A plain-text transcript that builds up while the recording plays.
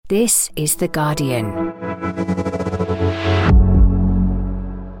This is The Guardian.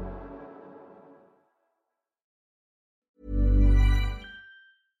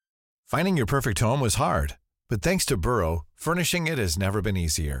 Finding your perfect home was hard, but thanks to Burrow, furnishing it has never been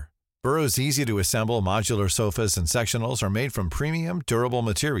easier. Burrow's easy-to-assemble modular sofas and sectionals are made from premium, durable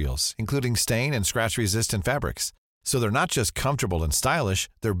materials, including stain and scratch-resistant fabrics. So they're not just comfortable and stylish,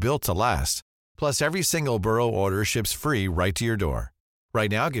 they're built to last. Plus, every single Burrow order ships free right to your door. Right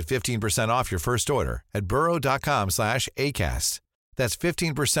now, get 15% off your first order at burrow.com/ACAST. That's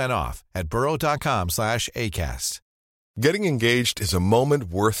 15% off at burrow.com/ACAST. Getting engaged is a moment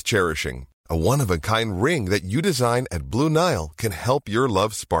worth cherishing. A one-of-a-kind ring that you design at Blue Nile can help your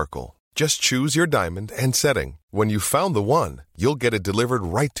love sparkle. Just choose your diamond and setting. When you've found the one, you'll get it delivered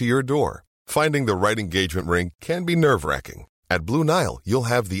right to your door. Finding the right engagement ring can be nerve-wracking. At Blue Nile, you'll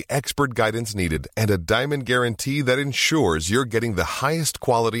have the expert guidance needed and a diamond guarantee that ensures you're getting the highest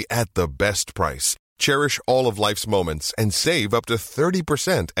quality at the best price. Cherish all of life's moments and save up to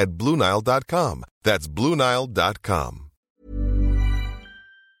 30% at BlueNile.com. That's BlueNile.com.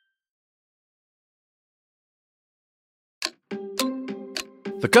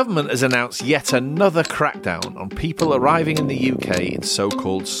 The government has announced yet another crackdown on people arriving in the UK in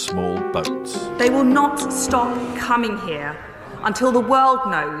so-called small boats. They will not stop coming here until the world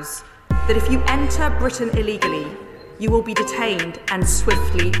knows that if you enter Britain illegally, you will be detained and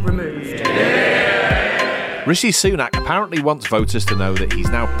swiftly removed. Rishi Sunak apparently wants voters to know that he's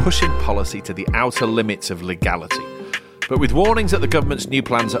now pushing policy to the outer limits of legality. But with warnings that the government's new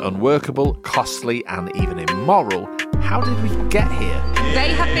plans are unworkable, costly and even immoral, how did we get here?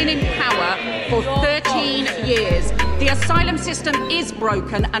 They have been in power for 13 years. The asylum system is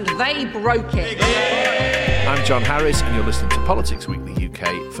broken and they broke it. I'm John Harris and you're listening to Politics Weekly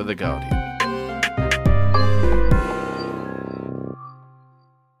UK for The Guardian.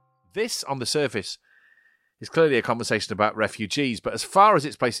 This, on the surface, is clearly a conversation about refugees, but as far as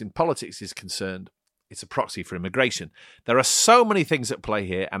its place in politics is concerned, it's a proxy for immigration. There are so many things at play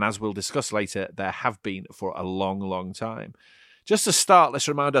here, and as we'll discuss later, there have been for a long, long time. Just to start, let's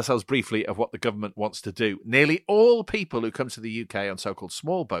remind ourselves briefly of what the government wants to do. Nearly all people who come to the UK on so-called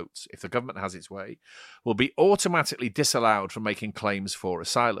small boats, if the government has its way, will be automatically disallowed from making claims for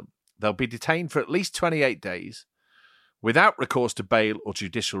asylum. They'll be detained for at least 28 days without recourse to bail or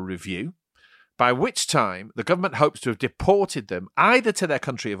judicial review, by which time the government hopes to have deported them either to their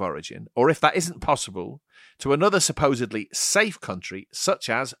country of origin or, if that isn't possible, to another supposedly safe country such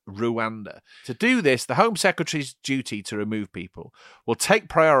as Rwanda. To do this, the Home Secretary's duty to remove people will take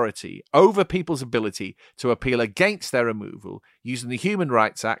priority over people's ability to appeal against their removal using the Human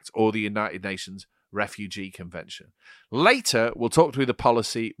Rights Act or the United Nations Refugee Convention. Later, we'll talk through the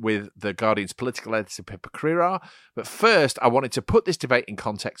policy with the Guardian's political editor, Pippa Crerar. But first, I wanted to put this debate in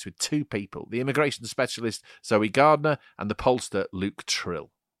context with two people, the immigration specialist Zoe Gardner and the pollster Luke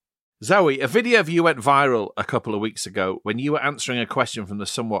Trill. Zoe, a video of you went viral a couple of weeks ago when you were answering a question from the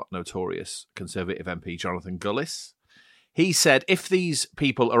somewhat notorious Conservative MP Jonathan Gullis. He said, if these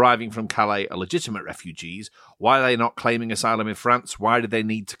people arriving from Calais are legitimate refugees, why are they not claiming asylum in France? Why do they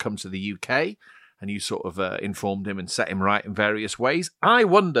need to come to the UK? And you sort of informed him and set him right in various ways. I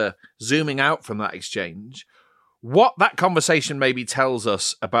wonder, zooming out from that exchange, what that conversation maybe tells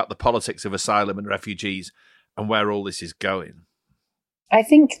us about the politics of asylum and refugees and where all this is going. I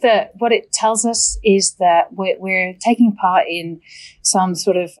think that what it tells us is that we're taking part in some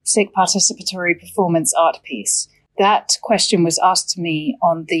sort of sick participatory performance art piece. That question was asked to me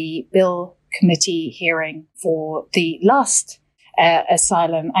on the Bill Committee hearing for the last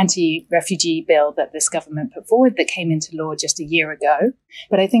asylum anti-refugee bill that this government put forward that came into law just a year ago.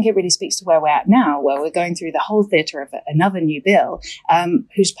 But I think it really speaks to where we're at now, where we're going through the whole theatre of another new bill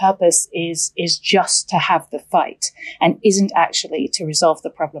whose purpose is just to have the fight and isn't actually to resolve the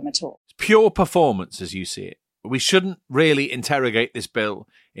problem at all. It's pure performance, as you see it. We shouldn't really interrogate this bill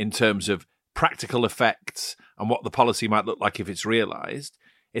in terms of practical effects and what the policy might look like if it's realised.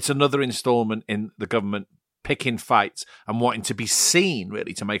 It's another instalment in the government picking fights and wanting to be seen,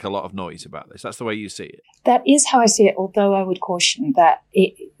 really, to make a lot of noise about this. That's the way you see it. That is how I see it, although I would caution that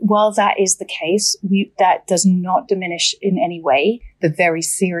while that is the case, that does not diminish in any way the very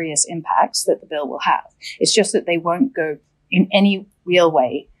serious impacts that the bill will have. It's just that they won't go in any real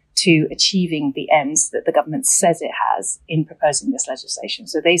way to achieving the ends that the government says it has in proposing this legislation.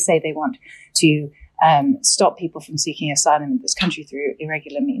 So they say they want to stop people from seeking asylum in this country through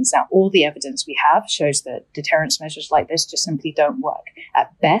irregular means. Now, all the evidence we have shows that deterrence measures like this just simply don't work.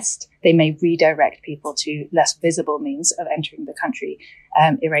 At best, they may redirect people to less visible means of entering the country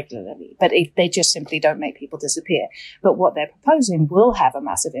irregularly, but they just simply don't make people disappear. But what they're proposing will have a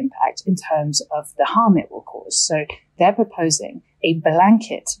massive impact in terms of the harm it will cause. So they're proposing a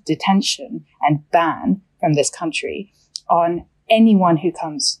blanket detention and ban from this country on anyone who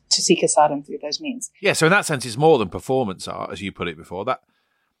comes to seek asylum through those means. Yeah, so in that sense, it's more than performance art, as you put it before. That,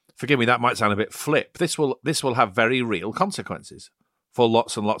 forgive me, that might sound a bit flip. This will have very real consequences for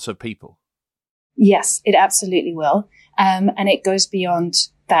lots and lots of people. Yes, it absolutely will. And it goes beyond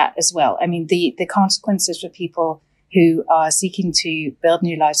that as well. I mean, the consequences for people who are seeking to build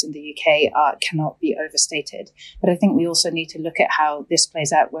new lives in the UK cannot be overstated. But I think we also need to look at how this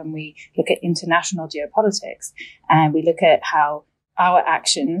plays out when we look at international geopolitics, and we look at how our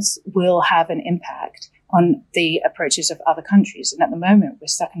actions will have an impact on the approaches of other countries. And at the moment, we're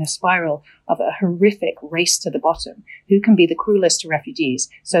stuck in a spiral of a horrific race to the bottom. Who can be the cruelest to refugees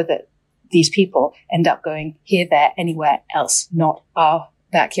so that these people end up going here, there, anywhere else, not our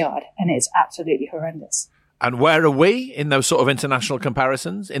backyard? And it's absolutely horrendous. And where are we in those sort of international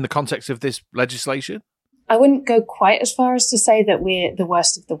comparisons in the context of this legislation? I wouldn't go quite as far as to say that we're the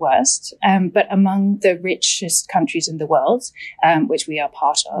worst of the worst, but among the richest countries in the world, which we are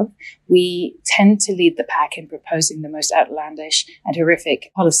part of, we tend to lead the pack in proposing the most outlandish and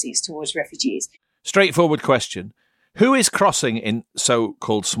horrific policies towards refugees. Straightforward question. Who is crossing in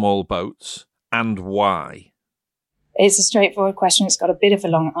so-called small boats and why? It's a straightforward question. It's got a bit of a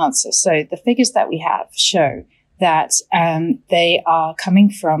long answer. So the figures that we have show that they are coming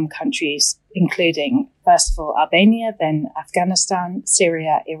from countries including, first of all, Albania, then Afghanistan,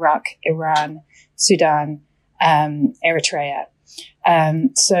 Syria, Iraq, Iran, Sudan, Eritrea.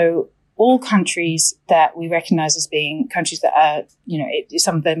 So all countries that we recognize as being countries that are,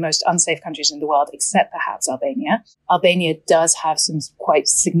 some of the most unsafe countries in the world, except perhaps Albania. Albania does have some quite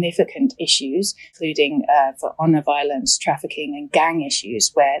significant issues, including for honor violence, trafficking, and gang issues,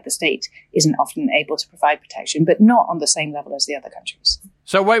 where the state isn't often able to provide protection, but not on the same level as the other countries.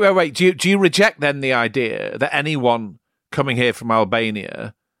 So wait. Do you reject then the idea that anyone coming here from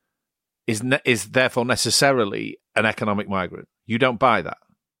Albania is therefore necessarily an economic migrant? You don't buy that?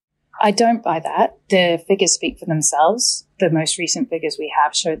 I don't buy that. The figures speak for themselves. The most recent figures we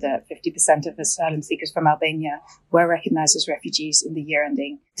have show that 50% of asylum seekers from Albania were recognized as refugees in the year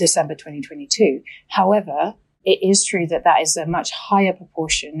ending December 2022. However, it is true that that is a much higher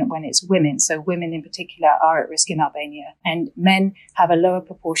proportion when it's women. So women in particular are at risk in Albania, and men have a lower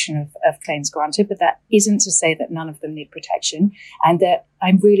proportion of claims granted, but that isn't to say that none of them need protection. And that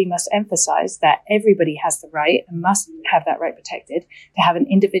I really must emphasize that everybody has the right and must have that right protected to have an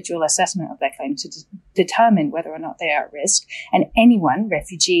individual assessment of their claim to determine whether or not they are at risk. And anyone,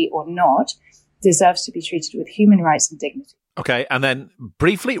 refugee or not, deserves to be treated with human rights and dignity. Okay, and then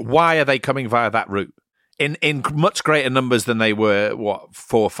briefly, why are they coming via that route? In much greater numbers than they were,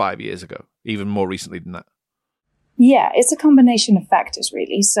 4 or 5 years ago, even more recently than that? Yeah, it's a combination of factors,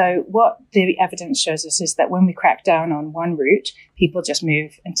 really. So what the evidence shows us is that when we crack down on one route, people just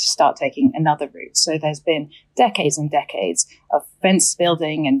move and to start taking another route. So there's been decades and decades of fence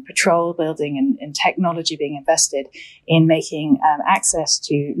building and patrol building and technology being invested in making access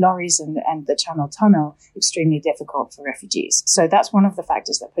to lorries and the Channel Tunnel extremely difficult for refugees. So that's one of the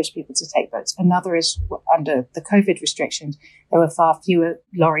factors that push people to take boats. Another is under the COVID restrictions, there were far fewer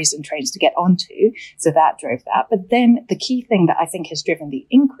lorries and trains to get onto. So that drove that. But then the key thing that I think has driven the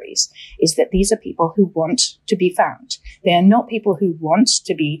increase is that these are people who want to be found. They are not people who want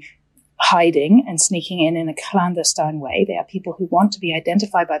to be hiding and sneaking in a clandestine way. They are people who want to be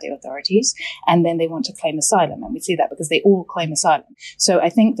identified by the authorities, and then they want to claim asylum. And we see that because they all claim asylum. So I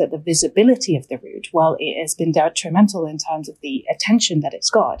think that the visibility of the route, while it has been detrimental in terms of the attention that it's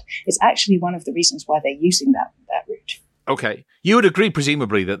got, is actually one of the reasons why they're using that route. Okay. You would agree,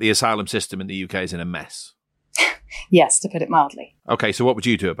 presumably, that the asylum system in the UK is in a mess? Yes, to put it mildly. Okay, so what would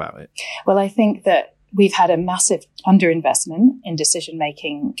you do about it? Well, I think that we've had a massive underinvestment in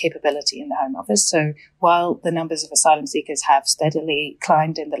decision-making capability in the Home Office. So while the numbers of asylum seekers have steadily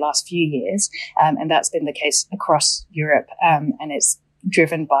climbed in the last few years, and that's been the case across Europe, and it's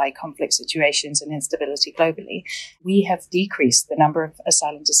driven by conflict situations and instability globally, we have decreased the number of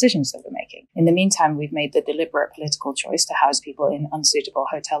asylum decisions that we're making. In the meantime, we've made the deliberate political choice to house people in unsuitable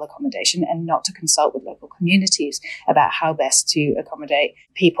hotel accommodation and not to consult with local communities about how best to accommodate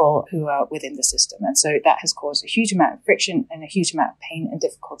people who are within the system. And so that has caused a huge amount of friction and a huge amount of pain and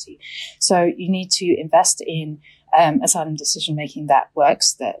difficulty. So you need to invest in asylum decision-making that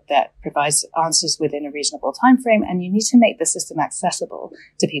works, that provides answers within a reasonable time frame. And you need to make the system accessible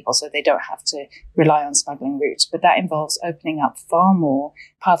to people so they don't have to rely on smuggling routes. But that involves opening up far more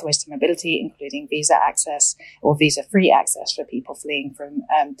pathways to mobility, including visa access or visa-free access for people fleeing from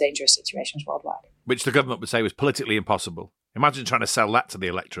dangerous situations worldwide. Which the government would say was politically impossible. Imagine trying to sell that to the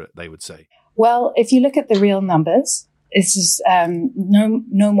electorate, they would say. Well, if you look at the real numbers, this is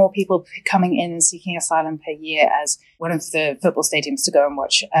no more people coming in and seeking asylum per year as one of the football stadiums to go and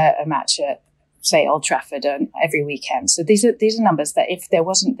watch a match at, say, Old Trafford every weekend. So these are numbers that, if there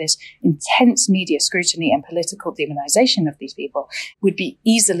wasn't this intense media scrutiny and political demonization of these people, would be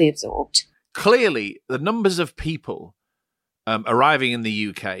easily absorbed. Clearly, the numbers of people arriving in the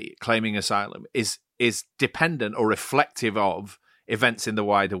UK claiming asylum is dependent or reflective of events in the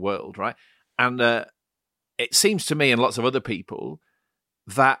wider world, right? And it seems to me and lots of other people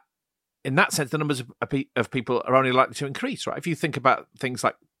that, in that sense, the numbers of people are only likely to increase, right? If you think about things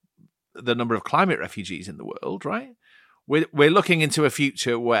like the number of climate refugees in the world, right? We're looking into a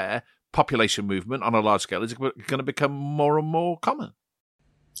future where population movement on a large scale is going to become more and more common.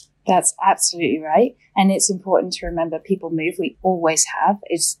 That's absolutely right. And it's important to remember people move. We always have.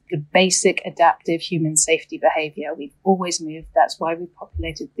 It's the basic adaptive human safety behavior. We've always moved. That's why we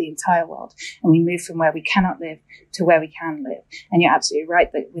populated the entire world. And we moved from where we cannot live to where we can live. And you're absolutely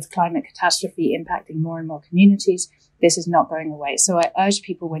right that with climate catastrophe impacting more and more communities, this is not going away. So I urge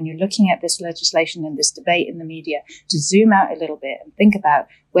people, when you're looking at this legislation and this debate in the media, to zoom out a little bit and think about,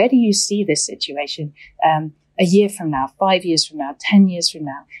 where do you see this situation a year from now, 5 years from now, 10 years from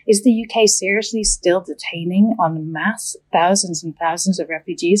now? Is the UK seriously still detaining en masse thousands and thousands of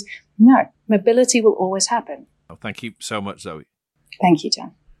refugees? No. Mobility will always happen. Oh, thank you so much, Zoe. Thank you,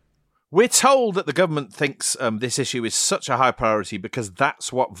 John. We're told that the government thinks this issue is such a high priority because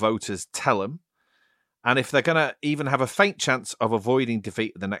that's what voters tell them. And if they're going to even have a faint chance of avoiding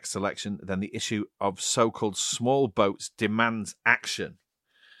defeat at the next election, then the issue of so-called small boats demands action.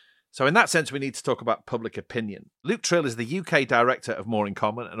 So in that sense, we need to talk about public opinion. Luke Trill is the UK director of More in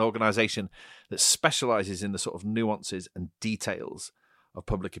Common, an organisation that specialises in the sort of nuances and details of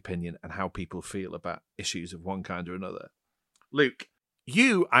public opinion and how people feel about issues of one kind or another. Luke,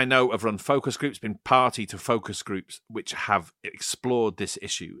 you, I know, have run focus groups, been party to focus groups which have explored this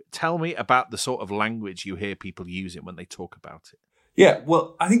issue. Tell me about the sort of language you hear people using when they talk about it. Yeah,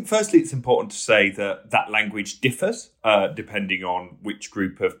 well, I think firstly it's important to say that language differs depending on which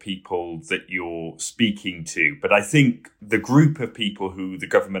group of people that you're speaking to. But I think the group of people who the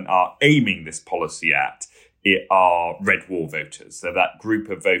government are aiming this policy at are red wall voters. So that group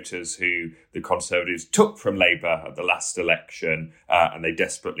of voters who the Conservatives took from Labour at the last election and they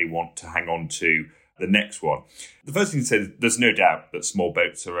desperately want to hang on to the next one. The first thing to say is there's no doubt that small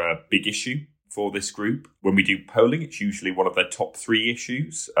boats are a big issue for this group. When we do polling, it's usually one of their top three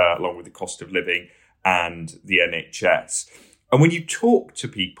issues, along with the cost of living and the NHS. And when you talk to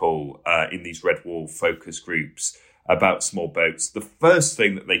people in these red wall focus groups about small boats, the first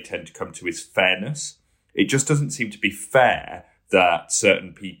thing that they tend to come to is fairness. It just doesn't seem to be fair that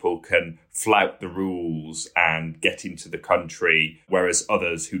certain people can flout the rules and get into the country, whereas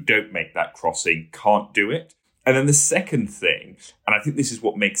others who don't make that crossing can't do it. And then the second thing, and I think this is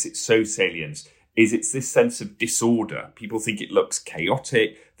what makes it so salient, is it's this sense of disorder. People think it looks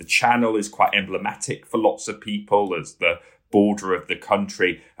chaotic. The Channel is quite emblematic for lots of people as the border of the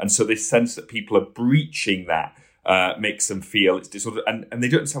country. And so this sense that people are breaching that makes them feel it's disorder. And they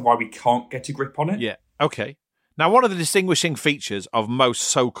don't understand why we can't get a grip on it. Yeah, okay. Now, one of the distinguishing features of most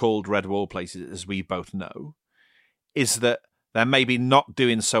so-called red wall places, as we both know, is that they're maybe not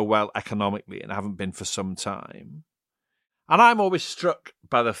doing so well economically and haven't been for some time. And I'm always struck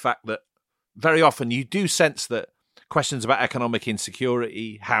by the fact that very often you do sense that questions about economic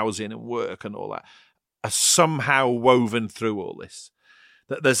insecurity, housing and work and all that are somehow woven through all this.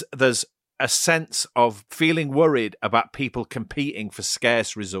 That there's a sense of feeling worried about people competing for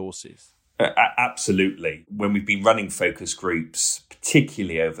scarce resources. Absolutely. When we've been running focus groups,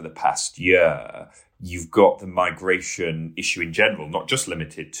 particularly over the past year, you've got the migration issue in general, not just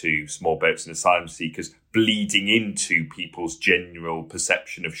limited to small boats and asylum seekers, bleeding into people's general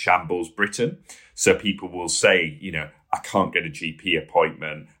perception of shambles Britain. So people will say, I can't get a GP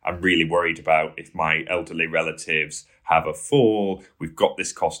appointment. I'm really worried about if my elderly relatives have a fall. We've got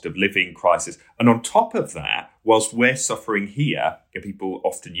this cost of living crisis. And on top of that, whilst we're suffering here, and people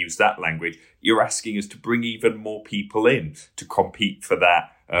often use that language, you're asking us to bring even more people in to compete for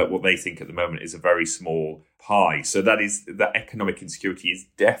that, what they think at the moment is a very small pie. So that economic insecurity is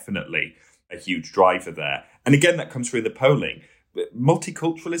definitely a huge driver there. And again, that comes through in the polling.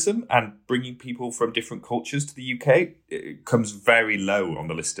 multiculturalism and bringing people from different cultures to the UK comes very low on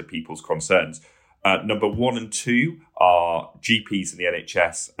the list of people's concerns. Number 1 and 2 are GPs in the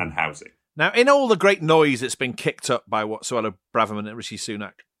NHS and housing. Now, in all the great noise that's been kicked up by what Suella Braverman and Rishi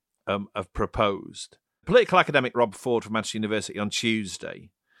Sunak have proposed, political academic Rob Ford from Manchester University on Tuesday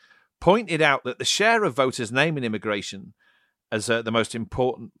pointed out that the share of voters naming immigration as the most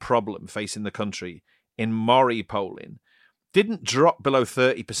important problem facing the country in Mori polling didn't drop below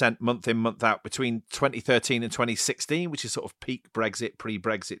 30% month in, month out between 2013 and 2016, which is sort of peak Brexit,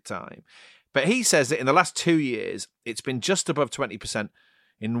 pre-Brexit time. But he says that in the last 2 years, it's been just above 20%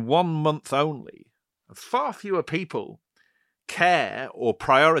 in 1 month only. Far fewer people care or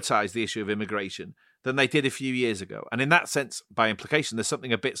prioritise the issue of immigration than they did a few years ago. And in that sense, by implication, there's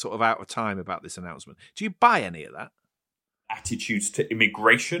something a bit sort of out of time about this announcement. Do you buy any of that? Attitudes to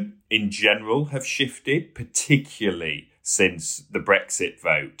immigration in general have shifted, particularly since the Brexit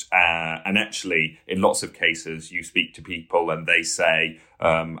vote. And actually, in lots of cases, you speak to people and they say,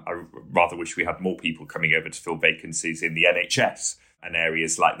 I rather wish we had more people coming over to fill vacancies in the NHS and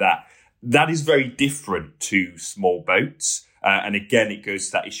areas like that. That is very different to small boats. And again, it goes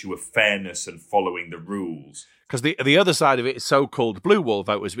to that issue of fairness and following the rules. Because the other side of it is so-called blue wall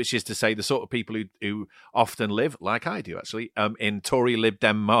voters, which is to say the sort of people who often live, like I do actually, in Tory Lib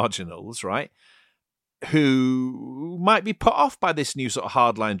Dem marginals, right, who might be put off by this new sort of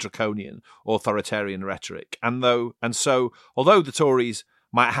hardline draconian authoritarian rhetoric. And so, although the Tories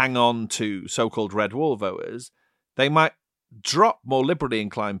might hang on to so-called red wall voters, they might drop more liberally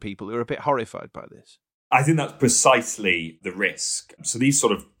inclined people who are a bit horrified by this. I think that's precisely the risk. So these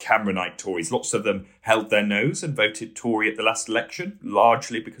sort of Cameronite Tories, lots of them held their nose and voted Tory at the last election,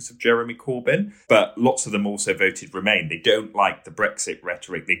 largely because of Jeremy Corbyn. But lots of them also voted Remain. They don't like the Brexit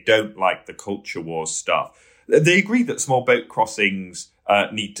rhetoric. They don't like the culture wars stuff. They agree that small boat crossings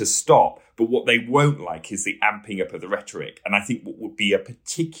need to stop. But what they won't like is the amping up of the rhetoric. And I think what would be a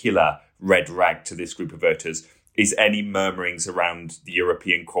particular red rag to this group of voters is any murmurings around the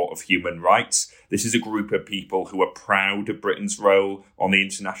European Court of Human Rights. This is a group of people who are proud of Britain's role on the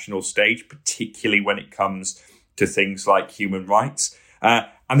international stage, particularly when it comes to things like human rights.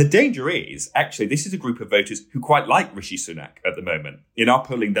 And the danger is, actually, this is a group of voters who quite like Rishi Sunak at the moment. In our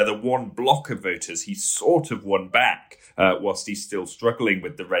polling, they're the one block of voters he's sort of won back whilst he's still struggling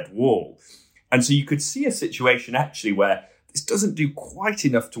with the red wall. And so you could see a situation, actually, where this doesn't do quite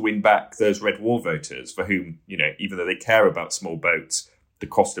enough to win back those red wall voters for whom, even though they care about small boats, the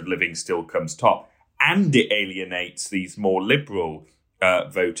cost of living still comes top. And it alienates these more liberal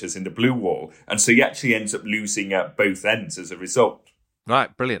voters in the blue wall. And so he actually ends up losing at both ends as a result.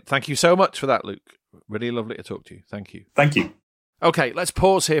 Right, brilliant. Thank you so much for that, Luke. Really lovely to talk to you. Thank you. Thank you. Okay, let's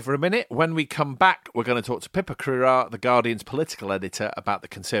pause here for a minute. When we come back, we're going to talk to Pippa Crerar, The Guardian's political editor, about the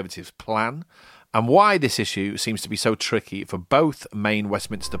Conservatives' plan and why this issue seems to be so tricky for both main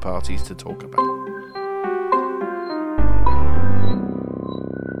Westminster parties to talk about.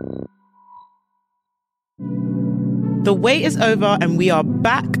 The wait is over and we are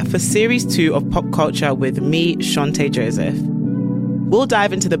back for Series 2 of Pop Culture with me, Shante Joseph. We'll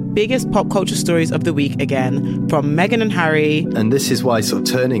dive into the biggest pop culture stories of the week again, from Meghan and Harry. And this is why sort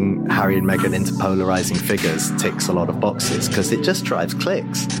of turning Harry and Meghan into polarising figures ticks a lot of boxes, because it just drives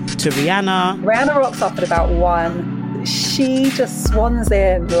clicks. To Rihanna. Rihanna rocks up at about 1. She just swans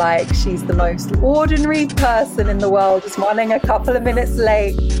in like she's the most ordinary person in the world, just running a couple of minutes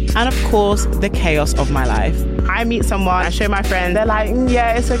late. And of course, the chaos of my life. I meet someone, I show my friends, they're like,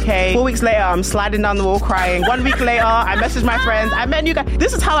 yeah, it's okay. 4 weeks later, I'm sliding down the wall crying. 1 week later, I message my friends, I met you guys.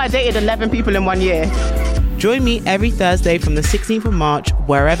 This is how I dated 11 people in 1 year. Join me every Thursday from the 16th of March,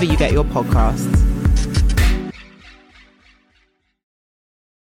 wherever you get your podcasts.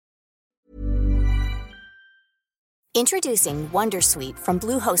 Introducing Wondersuite from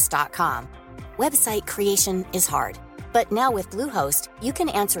Bluehost.com. Website creation is hard, but now with Bluehost, you can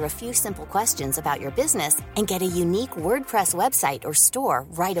answer a few simple questions about your business and get a unique WordPress website or store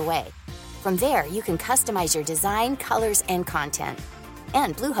right away. From there, you can customize your design, colors, and content.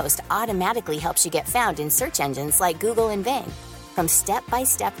 And Bluehost automatically helps you get found in search engines like Google and Bing. From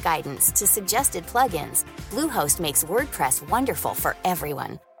step-by-step guidance to suggested plugins, Bluehost makes WordPress wonderful for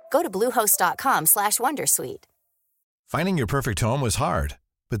everyone. Go to Bluehost.com/Wondersuite. Finding your perfect home was hard,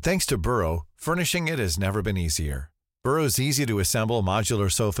 but thanks to Burrow, furnishing it has never been easier. Burrow's easy-to-assemble modular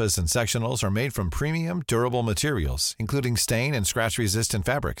sofas and sectionals are made from premium, durable materials, including stain and scratch-resistant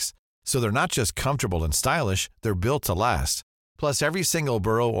fabrics. So they're not just comfortable and stylish, they're built to last. Plus, every single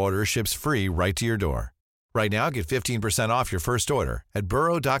Burrow order ships free right to your door. Right now, get 15% off your first order at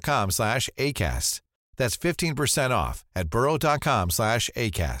burrow.com/ACAST. That's 15% off at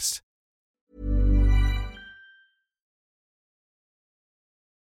burrow.com/ACAST.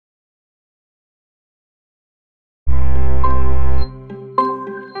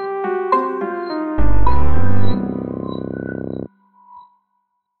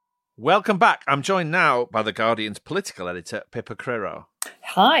 Welcome back. I'm joined now by The Guardian's political editor, Pippa Crero.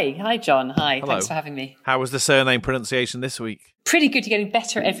 Hi, John. Hi, Hello. Thanks for having me. How was the surname pronunciation this week? Pretty good. You're getting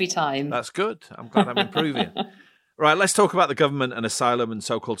better every time. That's good. I'm glad I'm improving. Right, let's talk about the government and asylum and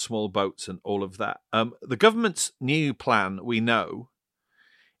so-called small boats and all of that. The government's new plan, we know,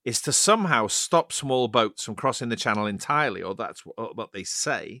 is to somehow stop small boats from crossing the channel entirely, or that's what they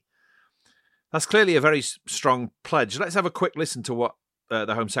say. That's clearly a very strong pledge. Let's have a quick listen to what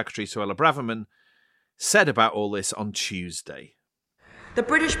the Home Secretary, Suella Braverman, said about all this on Tuesday. The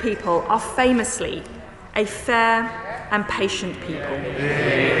British people are famously a fair and patient people.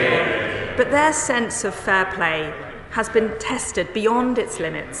 But their sense of fair play has been tested beyond its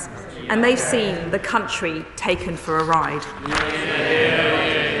limits, and they've seen the country taken for a ride.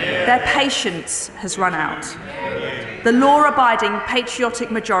 Their patience has run out. The law-abiding,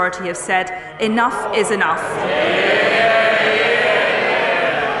 patriotic majority have said, enough is enough.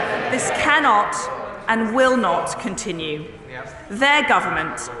 This cannot and will not continue. Their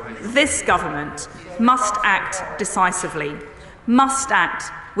government, this government, must act decisively, must act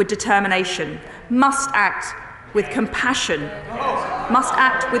with determination, must act with compassion, must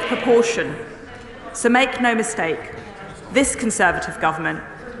act with proportion. So make no mistake, this Conservative government,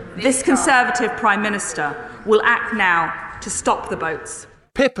 this Conservative Prime Minister will act now to stop the boats.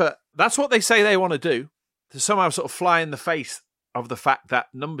 Pippa, that's what they say they want to do, to somehow sort of fly in the face of the fact that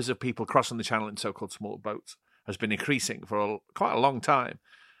numbers of people crossing the channel in so-called small boats has been increasing for quite a long time,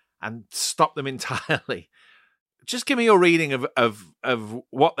 and stop them entirely. Just give me your reading of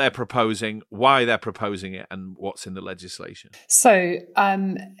what they're proposing, why they're proposing it, and what's in the legislation. So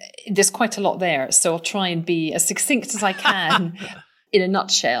there's quite a lot there, so I'll try and be as succinct as I can. In a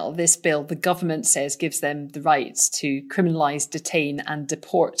nutshell, this bill, the government says, gives them the rights to criminalise, detain and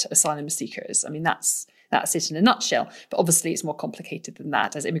deport asylum seekers. I mean, that's it in a nutshell. But obviously it's more complicated than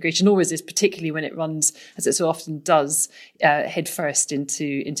that, as immigration always is, particularly when it runs, as it so often does, headfirst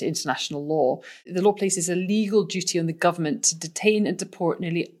into international law. The law places a legal duty on the government to detain and deport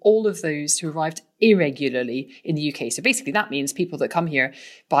nearly all of those who arrived irregularly in the UK. So basically that means people that come here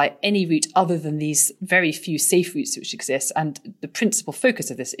by any route other than these very few safe routes which exist. And the principal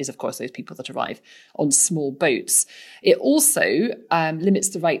focus of this is, of course, those people that arrive on small boats. It also limits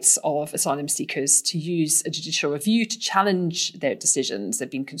the rights of asylum seekers to use a judicial review to challenge their decisions. They've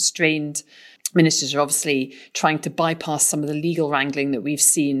been constrained. Ministers are obviously trying to bypass some of the legal wrangling that we've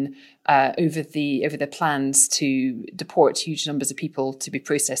seen over their plans to deport huge numbers of people to be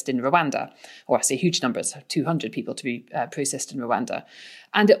processed in Rwanda, or I say huge numbers, 200 people to be processed in Rwanda.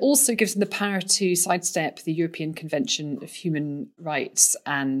 And it also gives them the power to sidestep the European Convention of Human Rights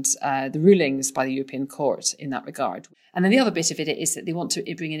and the rulings by the European Court in that regard. And then the other bit of it is that they want to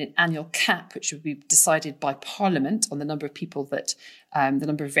bring in an annual cap, which would be decided by Parliament on the number of people that, the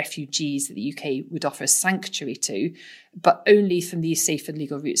number of refugees that the UK would offer sanctuary to, but only from these safe and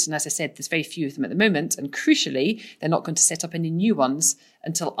legal routes. And as I said, there's very few of them at the moment. And crucially, they're not going to set up any new ones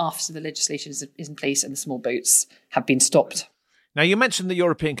until after the legislation is in place and the small boats have been stopped. Now, you mentioned the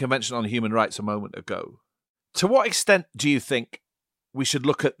European Convention on Human Rights a moment ago. To what extent do you think we should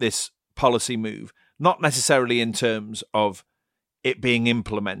look at this policy move, not necessarily in terms of it being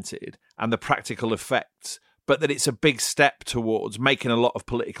implemented and the practical effects, but that it's a big step towards making a lot of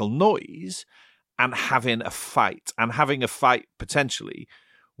political noise and having a fight potentially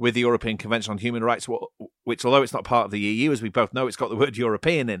with the European Convention on Human Rights, which, although it's not part of the EU, as we both know, it's got the word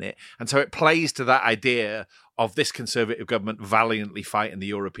European in it. And so it plays to that idea of this Conservative government valiantly fighting the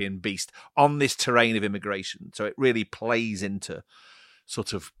European beast on this terrain of immigration. So it really plays into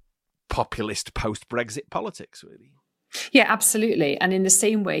sort of populist post-Brexit politics, really. Yeah, absolutely. And in the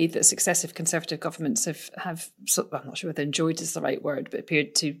same way that successive Conservative governments have I'm not sure whether enjoyed is the right word, but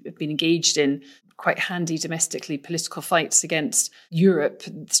appeared to have been engaged in quite handy domestically political fights against Europe.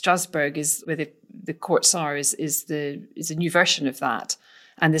 Strasbourg is where the courts are is a new version of that.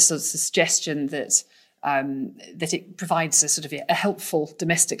 And this sort of suggestion that it provides a sort of a helpful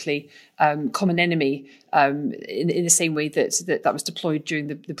domestically common enemy in the same way that was deployed during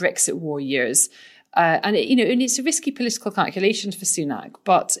the Brexit war years. And it's a risky political calculation for Sunak,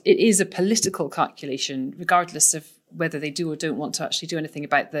 but it is a political calculation, regardless of whether they do or don't want to actually do anything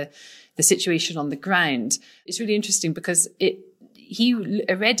about the situation on the ground. It's really interesting because he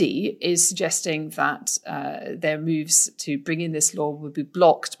already is suggesting that their moves to bring in this law will be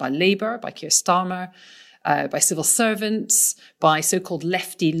blocked by Labour, by Keir Starmer, by civil servants, by so-called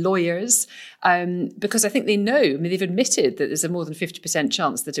lefty lawyers, because I think they know. I mean, they've admitted that there's a more than 50%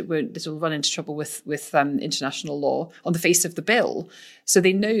 chance that it'll run into trouble with international law on the face of the bill. So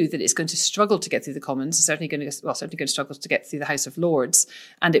they know that it's going to struggle to get through the Commons. It's certainly going to struggle to get through the House of Lords,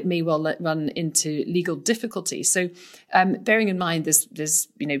 and it may well run into legal difficulty. So, bearing in mind there's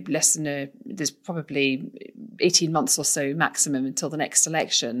probably 18 months or so maximum until the next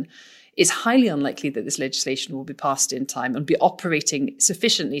election. It's highly unlikely that this legislation will be passed in time and be operating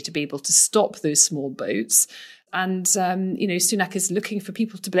sufficiently to be able to stop those small boats. And, Sunak is looking for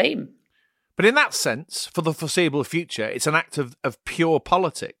people to blame. But in that sense, for the foreseeable future, it's an act of pure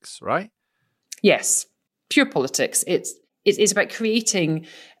politics, right? Yes, pure politics. It's about creating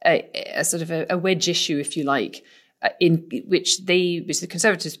a sort of a wedge issue, if you like, in which the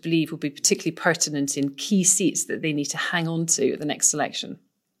Conservatives believe will be particularly pertinent in key seats that they need to hang on to at the next election.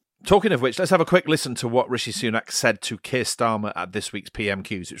 Talking of which, let's have a quick listen to what Rishi Sunak said to Keir Starmer at this week's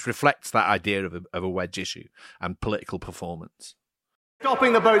PMQs, which reflects that idea of a wedge issue and political performance.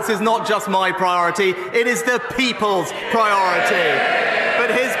 Stopping the boats is not just my priority, it is the people's priority. But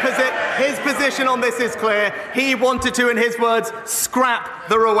his position on this is clear. He wanted to, in his words, scrap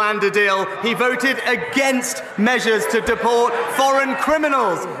the Rwanda deal. He voted against measures to deport foreign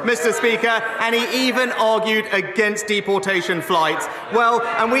criminals, Mr. Speaker, and he even argued against deportation flights. Well,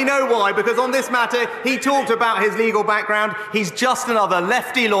 and we know why, because on this matter, he talked about his legal background. He's just another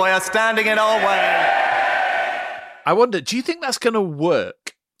lefty lawyer standing in our way. I wonder, do you think that's going to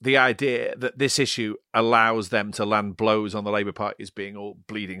work, the idea that this issue allows them to land blows on the Labour Party as being all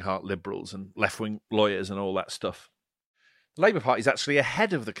bleeding heart liberals and left-wing lawyers and all that stuff? The Labour Party is actually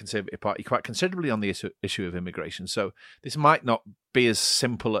ahead of the Conservative Party quite considerably on the issue of immigration, so this might not be as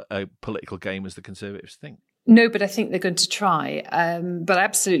simple a political game as the Conservatives think. No, but I think they're going to try. But I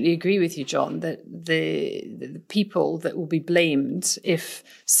absolutely agree with you, John, that the people that will be blamed if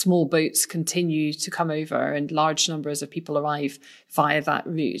small boats continue to come over and large numbers of people arrive via that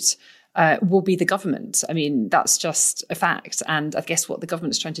route will be the government. I mean, that's just a fact. And I guess what the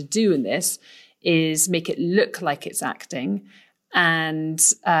government's trying to do in this is make it look like it's acting and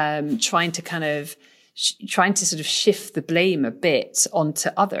trying to sort of shift the blame a bit onto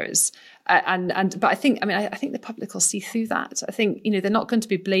others. But I think the public will see through that. I think, they're not going to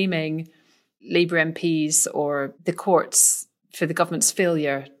be blaming Labour MPs or the courts for the government's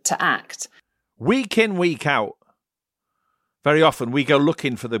failure to act. Week in, week out, very often we go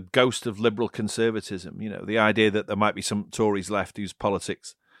looking for the ghost of liberal conservatism, the idea that there might be some Tories left whose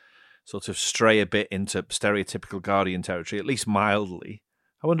politics sort of stray a bit into stereotypical Guardian territory, at least mildly.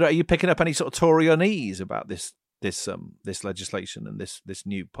 I wonder, are you picking up any sort of Tory unease about this legislation and this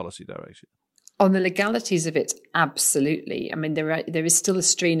new policy direction? On the legalities of it, absolutely. I mean, there is still a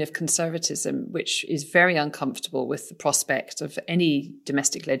strain of conservatism which is very uncomfortable with the prospect of any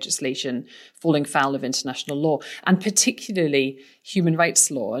domestic legislation falling foul of international law, and particularly human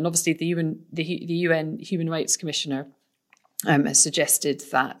rights law. And obviously, the UN Human Rights Commissioner has suggested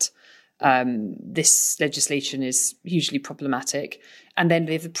that this legislation is hugely problematic. And then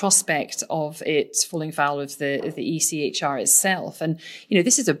we have the prospect of it falling foul of the ECHR itself. And,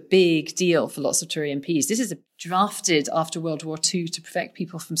 this is a big deal for lots of Tory MPs. This is drafted after World War II to protect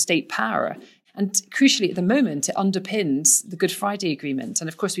people from state power. And crucially, at the moment, it underpins the Good Friday Agreement. And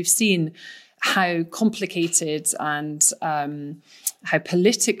of course, we've seen how complicated and how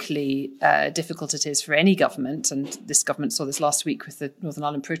politically difficult it is for any government, and this government saw this last week with the Northern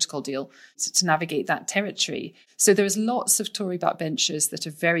Ireland Protocol deal, to navigate that territory. So there is lots of Tory backbenchers that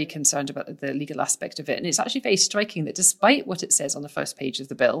are very concerned about the legal aspect of it. And it's actually very striking that despite what it says on the first page of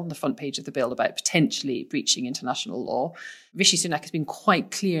the bill, on the front page of the bill about potentially breaching international law, Rishi Sunak has been quite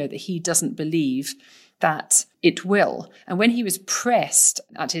clear that he doesn't believe that it will. And when he was pressed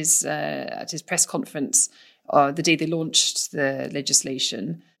at his press conference the day they launched the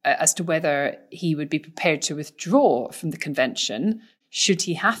legislation as to whether he would be prepared to withdraw from the convention, should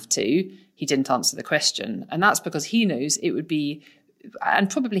he have to, he didn't answer the question. And that's because he knows it would be, and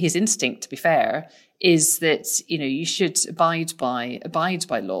probably his instinct, to be fair, is that, you should abide by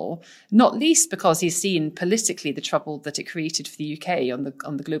law, not least because he's seen politically the trouble that it created for the UK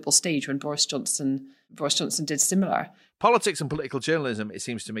on the global stage when Boris Johnson did similar. Politics and political journalism, it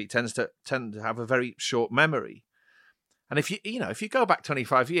seems to me, tend to have a very short memory. And if you go back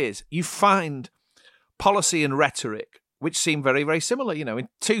 25 years, you find policy and rhetoric which seem very, very similar. In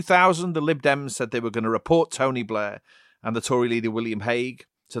 2000, the Lib Dems said they were going to report Tony Blair and the Tory leader William Hague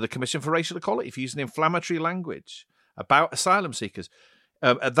to the Commission for Racial Equality for using inflammatory language. about asylum seekers.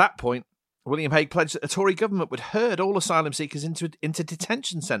 At that point, William Hague pledged that the Tory government would herd all asylum seekers into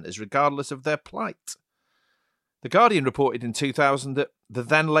detention centres, regardless of their plight. The Guardian reported in 2000 that the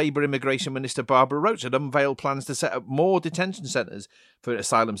then Labour Immigration Minister Barbara Roach had unveiled plans to set up more detention centres for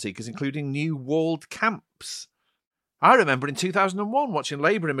asylum seekers, including new walled camps. I remember in 2001 watching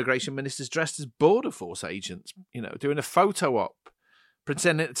Labour immigration ministers dressed as Border Force agents, doing a photo op,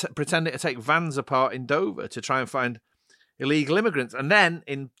 pretending to take vans apart in Dover to try and find illegal immigrants. And then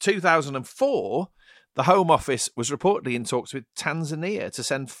in 2004, the Home Office was reportedly in talks with Tanzania to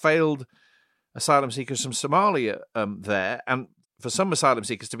send failed asylum seekers from Somalia there, and for some asylum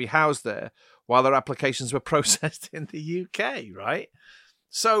seekers to be housed there while their applications were processed in the UK, right?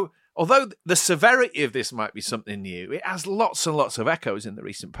 So, although the severity of this might be something new, it has lots and lots of echoes in the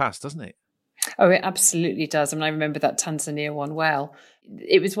recent past, doesn't it? Oh, it absolutely does. I mean, I remember that Tanzania one well.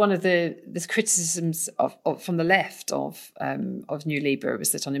 It was one of the criticisms from the left of New Labour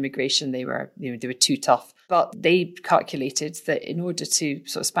was that on immigration they were too tough. But they calculated that in order to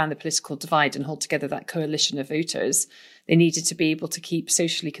sort of span the political divide and hold together that coalition of voters, they needed to be able to keep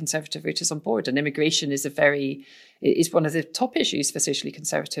socially conservative voters on board. And immigration is one of the top issues for socially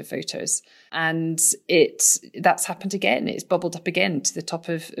conservative voters. And that's happened again. It's bubbled up again to the top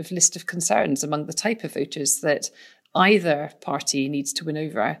of list of concerns among the type of voters that either party needs to win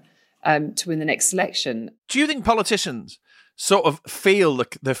over to win the next election. Do you think politicians sort of feel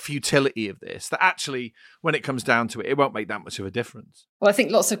the futility of this, that actually, when it comes down to it, it won't make that much of a difference? Well, I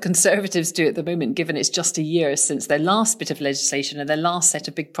think lots of Conservatives do at the moment, given it's just a year since their last bit of legislation and their last set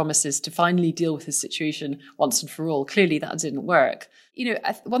of big promises to finally deal with this situation once and for all. Clearly, that didn't work.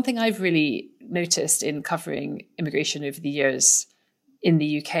 One thing I've really noticed in covering immigration over the years in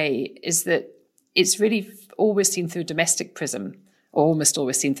the UK is that it's really always seen through a domestic prism, or almost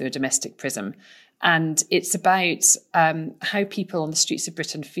always seen through a domestic prism. And it's about how people on the streets of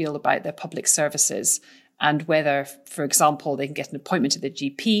Britain feel about their public services and whether, for example, they can get an appointment to their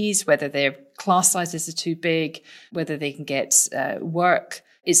GPs, whether their class sizes are too big, whether they can get work.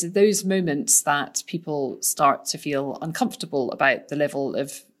 It's those moments that people start to feel uncomfortable about the level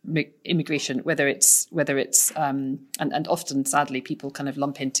of immigration, whether it's and often, sadly, people kind of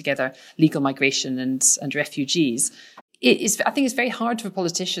lump in together legal migration and refugees. I think it's very hard for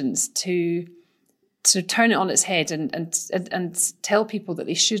politicians to turn it on its head and tell people that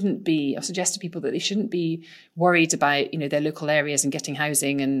they shouldn't be, or suggest to people that they shouldn't be worried about, their local areas and getting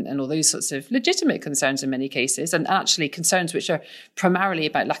housing and all those sorts of legitimate concerns in many cases, and actually concerns which are primarily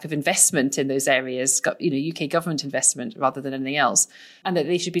about lack of investment in those areas, UK government investment rather than anything else, and that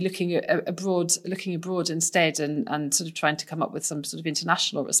they should be looking abroad instead and sort of trying to come up with some sort of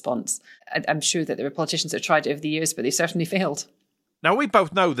international response. I'm sure that there are politicians that have tried it over the years, but they certainly failed. Now, we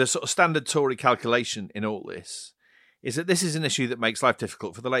both know the sort of standard Tory calculation in all this is that this is an issue that makes life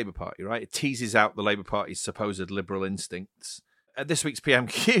difficult for the Labour Party, right? It teases out the Labour Party's supposed liberal instincts. At this week's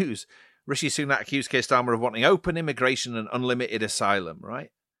PMQs, Rishi Sunak accused Keir Starmer of wanting open immigration and unlimited asylum,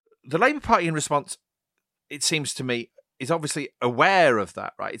 right? The Labour Party, in response, it seems to me, is obviously aware of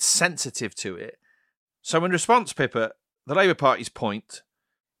that, right? It's sensitive to it. So in response, Pippa, the Labour Party's point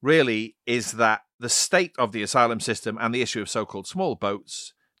really is that the state of the asylum system and the issue of so-called small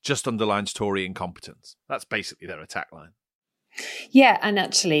boats just underlines Tory incompetence. That's basically their attack line. Yeah, and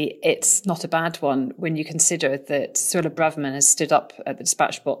actually it's not a bad one when you consider that Suella Braverman has stood up at the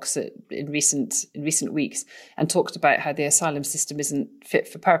dispatch box in recent weeks and talked about how the asylum system isn't fit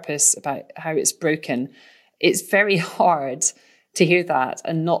for purpose, about how it's broken. It's very hard to hear that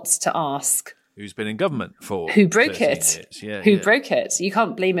and not to ask who's been in government for who broke it. Yeah, who broke it? You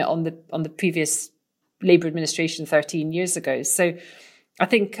can't blame it on the previous Labour administration 13 years ago. So I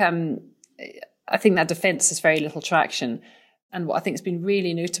think that defence has very little traction. And what I think has been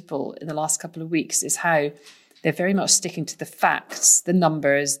really notable in the last couple of weeks is how they're very much sticking to the facts, the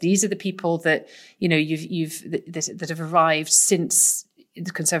numbers. These are the people that that have arrived since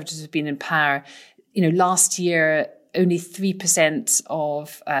the Conservatives have been in power. Last year, only 3%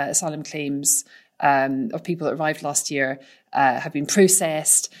 of asylum claims of people that arrived last year have been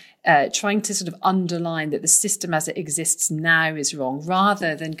processed. Trying to sort of underline that the system as it exists now is wrong,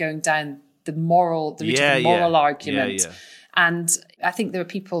 rather than going down the moral argument. Yeah. And I think there are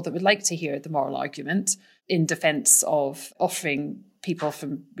people that would like to hear the moral argument in defence of offering people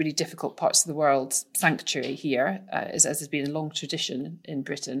from really difficult parts of the world sanctuary here, as has been a long tradition in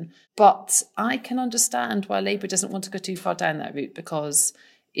Britain. But I can understand why Labour doesn't want to go too far down that route, because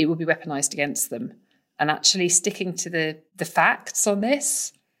it will be weaponised against them. And actually sticking to the facts on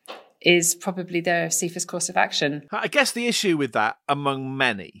this is probably their safest course of action. I guess the issue with that, among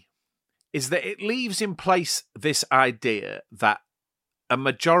many, is that it leaves in place this idea that a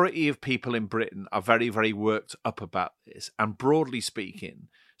majority of people in Britain are very, very worked up about this and, broadly speaking,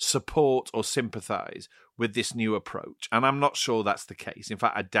 support or sympathise with this new approach. And I'm not sure that's the case. In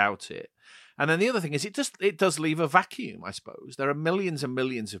fact, I doubt it. And then the other thing is it does leave a vacuum, I suppose. There are millions and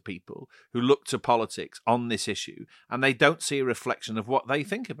millions of people who look to politics on this issue and they don't see a reflection of what they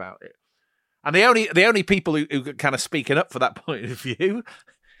think about it. And the only people who are kind of speaking up for that point of view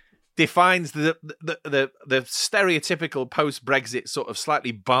defines the stereotypical post-Brexit sort of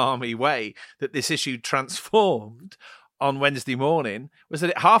slightly balmy way that this issue transformed on Wednesday morning, was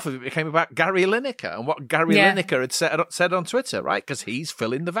that half of it became about Gary Lineker and what Gary Lineker had said on Twitter, right? Because he's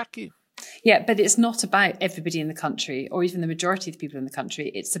filling the vacuum. Yeah, but it's not about everybody in the country or even the majority of the people in the country.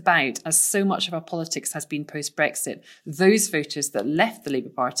 It's about, as so much of our politics has been post-Brexit, those voters that left the Labour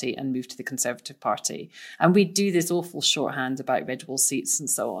Party and moved to the Conservative Party. And we do this awful shorthand about red wall seats and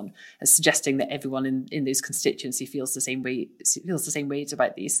so on, as suggesting that everyone in those constituency feels the same way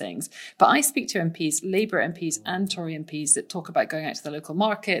about these things. But I speak to MPs, Labour MPs and Tory MPs, that talk about going out to the local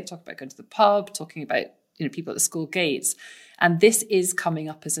market, talk about going to the pub, talking about people at the school gates. And this is coming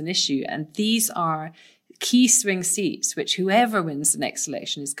up as an issue. And these are key swing seats, which whoever wins the next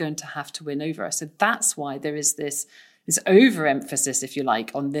election is going to have to win over. So that's why there is this overemphasis, if you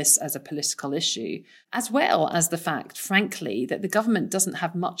like, on this as a political issue, as well as the fact, frankly, that the government doesn't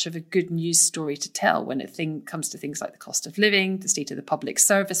have much of a good news story to tell when it comes to things like the cost of living, the state of the public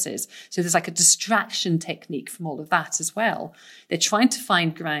services. So there's like a distraction technique from all of that as well. They're trying to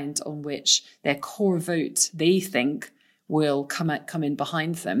find ground on which their core vote, they think, will come in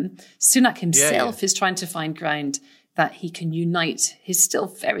behind them. Sunak himself is trying to find ground that he can unite his still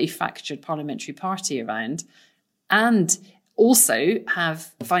very fractured parliamentary party around, and also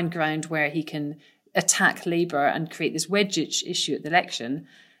find ground where he can attack Labour and create this wedge issue at the election.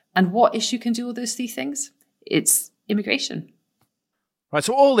 And what issue can do all those three things? It's immigration. Right,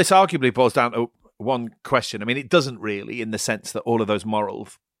 so all this arguably boils down to one question. I mean, it doesn't really, in the sense that all of those moral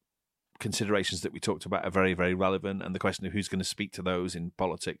considerations that we talked about are very, very relevant, and the question of who's going to speak to those in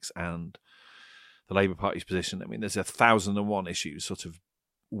politics and the Labour Party's position. I mean, there's 1,001 issues sort of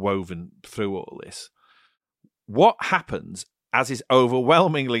woven through all this. What happens, as is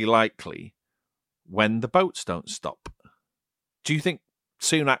overwhelmingly likely, when the boats don't stop? Do you think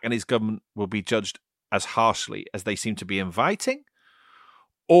Sunak and his government will be judged as harshly as they seem to be inviting?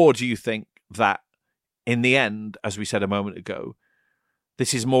 Or do you think that, in the end, as we said a moment ago,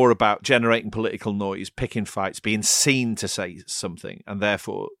 this is more about generating political noise, picking fights, being seen to say something, and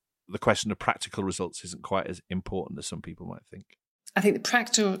therefore the question of practical results isn't quite as important as some people might think? I think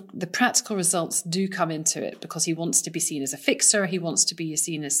the practical results do come into it because he wants to be seen as a fixer. He wants to be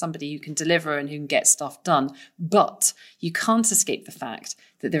seen as somebody who can deliver and who can get stuff done. But you can't escape the fact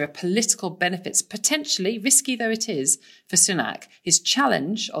that there are political benefits, potentially, risky though it is, for Sunak. His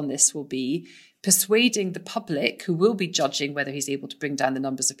challenge on this will be persuading the public, who will be judging whether he's able to bring down the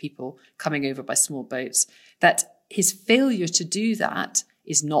numbers of people coming over by small boats, that his failure to do that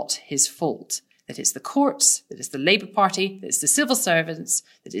is not his fault. That it's the courts, that it's the Labour Party, that it's the civil servants,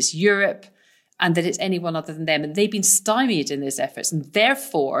 that it's Europe, and that it's anyone other than them. And they've been stymied in those efforts, and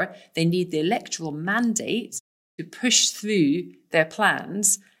therefore they need the electoral mandate to push through their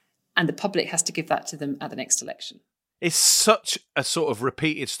plans, and the public has to give that to them at the next election. It's such a sort of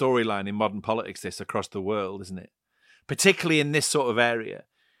repeated storyline in modern politics, this, across the world, isn't it? Particularly in this sort of area.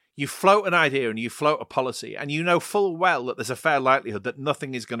 You float an idea and you float a policy, and you know full well that there's a fair likelihood that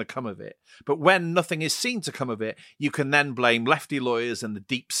nothing is going to come of it. But when nothing is seen to come of it, you can then blame lefty lawyers and the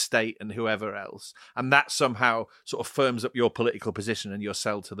deep state and whoever else. And that somehow sort of firms up your political position and your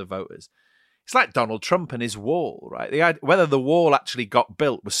sell to the voters. It's like Donald Trump and his wall, right? Whether the wall actually got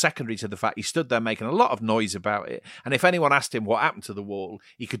built was secondary to the fact he stood there making a lot of noise about it. And if anyone asked him what happened to the wall,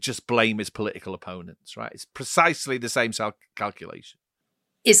 he could just blame his political opponents, right? It's precisely the same calculation.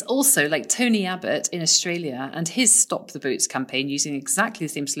 It's also like Tony Abbott in Australia and his Stop the Boats campaign using exactly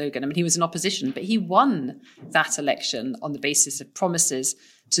the same slogan. I mean, he was in opposition, but he won that election on the basis of promises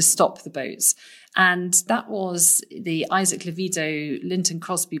to stop the boats. And that was the Isaac Levido, Linton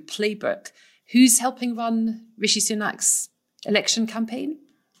Crosby playbook. Who's helping run Rishi Sunak's election campaign?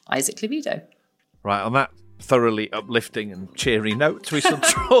 Isaac Levido. Right, on that thoroughly uplifting and cheery note, we shall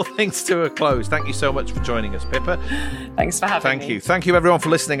draw things to a close. Thank you so much for joining us, Pippa. Thanks for having me. Thank you. Thank you, everyone, for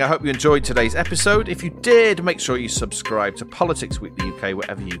listening. I hope you enjoyed today's episode. If you did, make sure you subscribe to Politics Weekly UK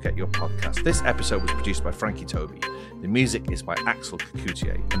wherever you get your podcast. This episode was produced by Frankie Toby. The music is by Axel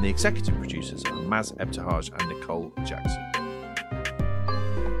Kacoutier, and the executive producers are Maz Ebtehaj and Nicole Jackson.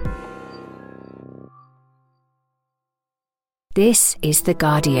 This is The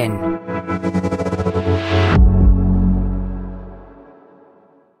Guardian.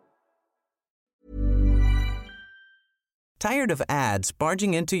 Tired of ads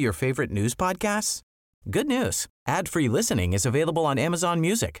barging into your favorite news podcasts? Good news. Ad-free listening is available on Amazon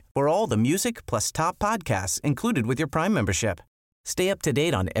Music for all the music plus top podcasts included with your Prime membership. Stay up to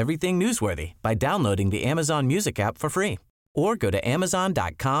date on everything newsworthy by downloading the Amazon Music app for free or go to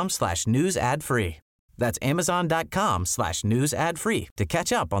amazon.com/news ad free. That's amazon.com/news ad free to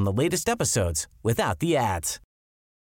catch up on the latest episodes without the ads.